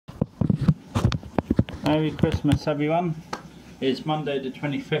Merry Christmas everyone. It's Monday the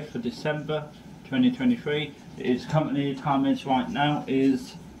 25th of December 2023. It is company time is right now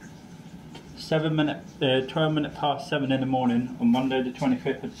is 12 minutes past 7 in the morning on Monday the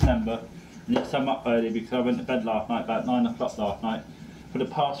 25th of December. And yes, I'm up early because I went to bed last night about 9 o'clock last night. For the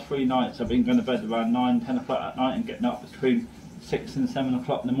past 3 nights I've been going to bed around 9-10 o'clock at night and getting up between 6 and 7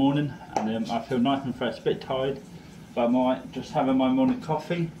 o'clock in the morning, and I feel nice and fresh, a bit tired, but I'm alright, just having my morning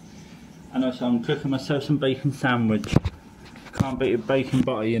coffee. And also I'm cooking myself some bacon sandwich. Can't beat a bacon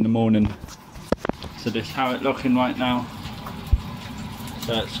butty in the morning. So this is how it's looking right now.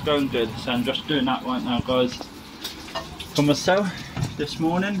 So it's going good. So I'm just doing that right now, guys. For myself this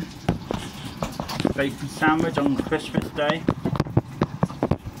morning, bacon sandwich on Christmas Day.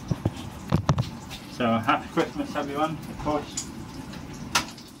 So happy Christmas everyone, of course.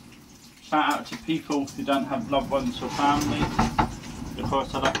 Shout out to people who don't have loved ones or family. Of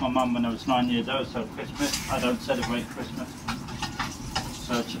course, I lost my mum when I was 9 years old, so Christmas, I don't celebrate Christmas.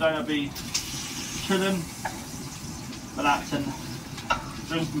 So today I'll be chilling, relaxing,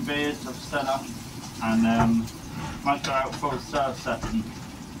 drinking beers of Stella, and might go out for a surf session.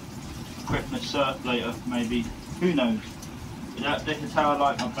 Christmas surf later, maybe, who knows. But yeah, this is how I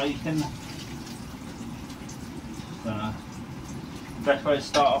like my bacon. Best way to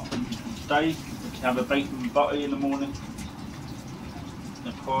start off the day is to have a bacon butty in the morning.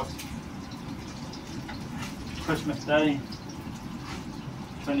 Of course, Christmas Day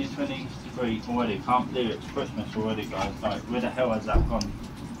 2023 already. Can't believe it's Christmas already, guys. Like, where the hell has that gone?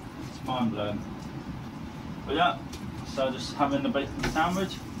 It's mind blowing. But yeah, so just having the bacon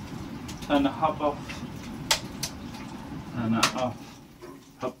sandwich. Turn the hub off. Turn that off.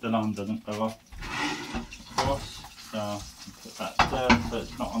 Hope the alarm doesn't go off. Of course. So put that there so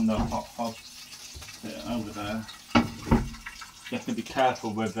it's not on the hot hob. Put it over there. You have to be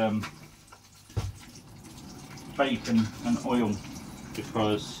careful with bacon and oil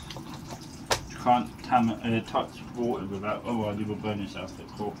because you can't touch water without, otherwise you will burn yourself.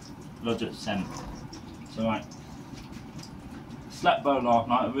 It's called lodged scent. So right, slept well last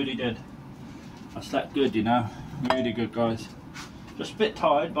night, I really did. I slept good, you know, really good, guys. Just a bit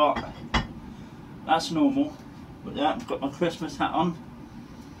tired, but that's normal. But yeah, I've got my Christmas hat on.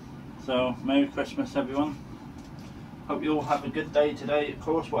 So Merry Christmas everyone. Hope you all have a good day today, of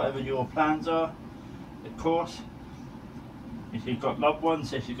course, whatever your plans are, of course. If you've got loved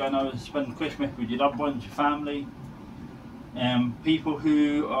ones, if you're going to spend Christmas with your loved ones, your family, people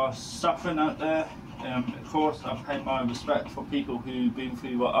who are suffering out there, of course, I pay my respect for people who've been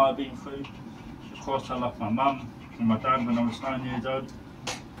through what I've been through. Of course, I lost my mum and my dad when I was 9 years old.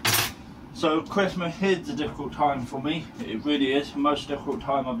 So Christmas is a difficult time for me, it really is, the most difficult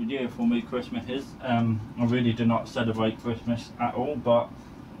time of the year for me, Christmas is. I really do not celebrate Christmas at all, but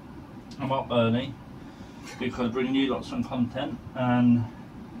I'm up early because I bring you lots of content, and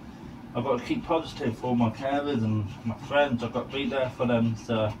I've got to keep positive for my carers and my friends. I've got to be there for them.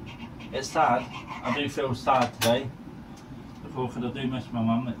 So it's sad, I do feel sad today because I do miss my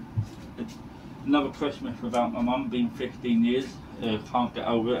mum. It's another Christmas without my mum, been 15 years. Can't get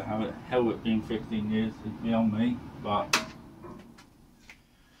over it, how it hell it been 15 years, it's beyond me, but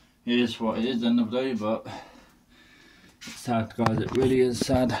it is what it is at the end of the day. But it's sad, guys, it really is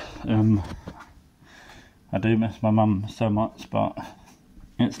sad. I do miss my mum so much, but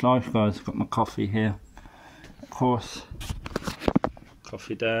it's life, guys. I've got my coffee here, of course,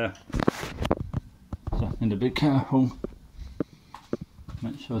 coffee there, so I need to be careful,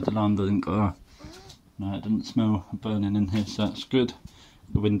 make sure the alarm doesn't go off. No, it doesn't smell burning in here, so that's good.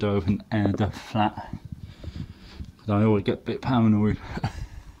 The window open, air the flat. Because I always get a bit paranoid. I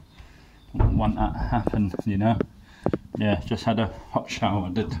don't want that to happen, you know. Yeah, just had a hot shower, I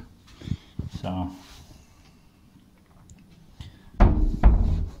did. So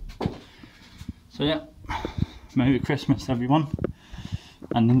yeah, Merry Christmas everyone.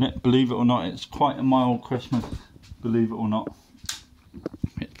 And believe it or not, it's quite a mild Christmas, believe it or not.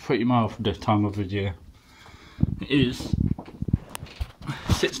 It's pretty mild for this time of the year. It is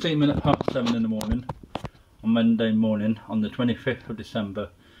 16 minutes past 7 in the morning on Monday morning on the 25th of December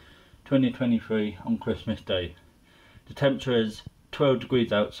 2023 on Christmas Day. The temperature is 12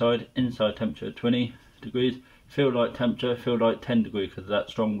 degrees outside, inside temperature 20 degrees, feel like temperature, feel like 10 degrees because of that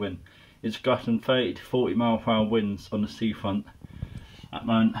strong wind. It's gusting 30 to 40 mile/hour winds on the seafront at the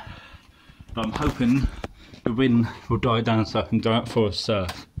moment, but I'm hoping the wind will die down so I can go out for a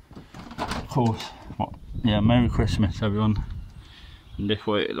surf. Of course, yeah, Merry Christmas everyone. And this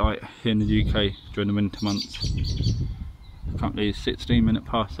way it's like here in the UK during the winter months. I can't believe it's 16 minutes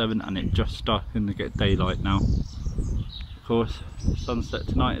past 7 and it's just starting to get daylight now. Of course, sunset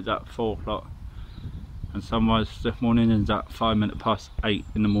tonight is at 4 o'clock. and sunrise this morning is at 8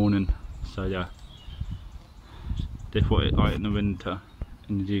 in the morning. So yeah, this is what it's like in the winter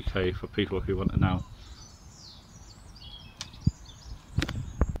in the UK for people who want to know.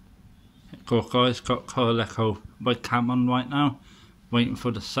 Of course guys, got Coraleco webcam on right now, waiting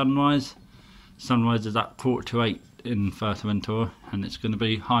for the sunrise. Sunrise is at 7:45 in Fuerteventura, and it's going to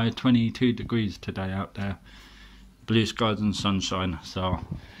be high 22 degrees today out there. Blue skies and sunshine. So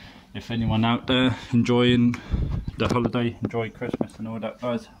if anyone out there enjoying the holiday, enjoy Christmas and all that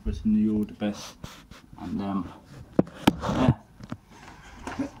guys, wishing you all the best. And yeah,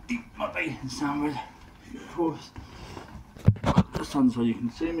 eat my bacon sandwich, of course. The sun so you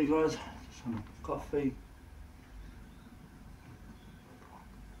can see me guys. Some coffee.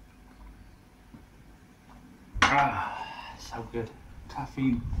 Ah, so good.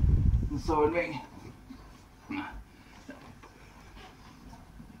 Caffeine inside me.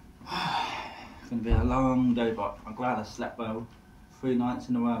 It's going to be a long day, but I'm glad I slept well. 3 nights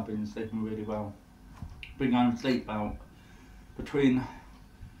in a row I've been sleeping really well. Been going to sleep about between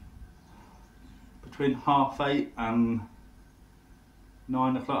 8:30 and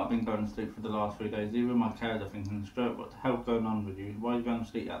 9 o'clock. I've been going to sleep for the last 3 days. Even my carers are thinking, Stuart, what the hell's going on with you? Why are you going to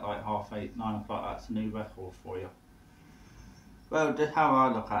sleep at like 8:30, 9 o'clock? That's a new record for you. Well, just how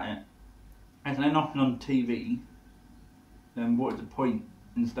I look at it, if they're nothing on TV, then what is the point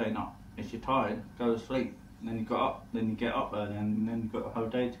in staying up? If you're tired, go to sleep. And then you got up, then you get up early, and then you've got a whole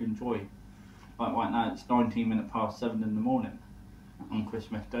day to enjoy. Like right now, it's 19 minutes past 7 in the morning on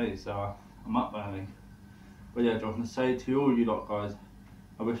Christmas Day, so I'm up early. But yeah, I want to say to all you lot guys,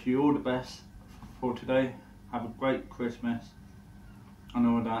 I wish you all the best for today. Have a great Christmas and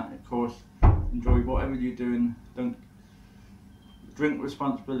all that. Of course, enjoy whatever you're doing. Don't drink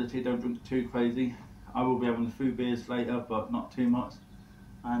responsibility, don't drink too crazy. I will be having a few beers later, but not too much.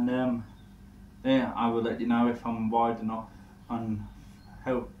 And yeah, I will let you know if I'm wide enough and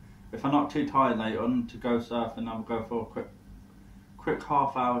help. If I'm not too tired later on to go surfing, I'll go for a quick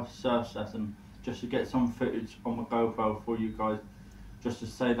half-hour surf session just to get some footage on my GoPro for you guys, just to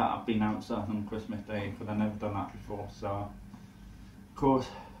say that I've been out surfing on Christmas Day, because I've never done that before. So of course,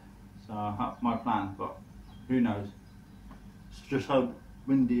 so that's my plan, but who knows. It's just how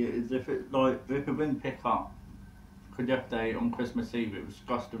windy it is. If the wind pick up, because yesterday on Christmas Eve it was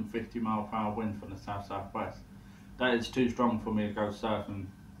gusting 50-mile-per-hour wind from the south-southwest. That is too strong for me to go surfing,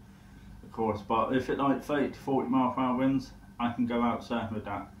 of course. But if it like 30 to 40-mile-per-hour winds, I can go out surfing with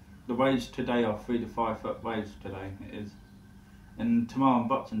that. The waves today are 3 to 5 foot waves today. It is. And tomorrow on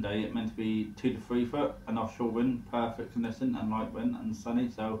Boxing Day it meant to be 2 to 3 foot, and offshore wind, perfect condition, and light wind and sunny.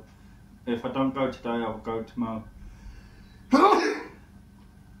 So if I don't go today, I'll go tomorrow.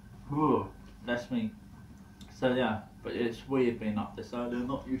 Oh, that's me. So yeah, but it's weird being up this early. I'm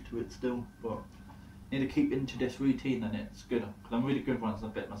not used to it still, but I need to keep into this routine, and it's good. Because I'm really good once I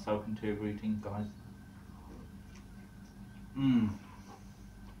get myself into a routine, guys.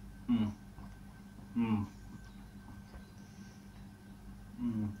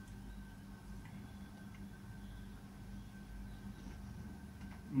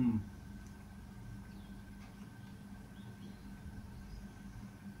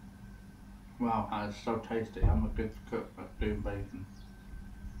 Wow, that is so tasty. I'm a good cook at doing bacon.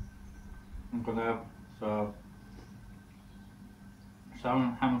 I'm gonna have so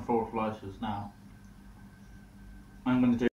I'm having 4 slices now. I'm gonna do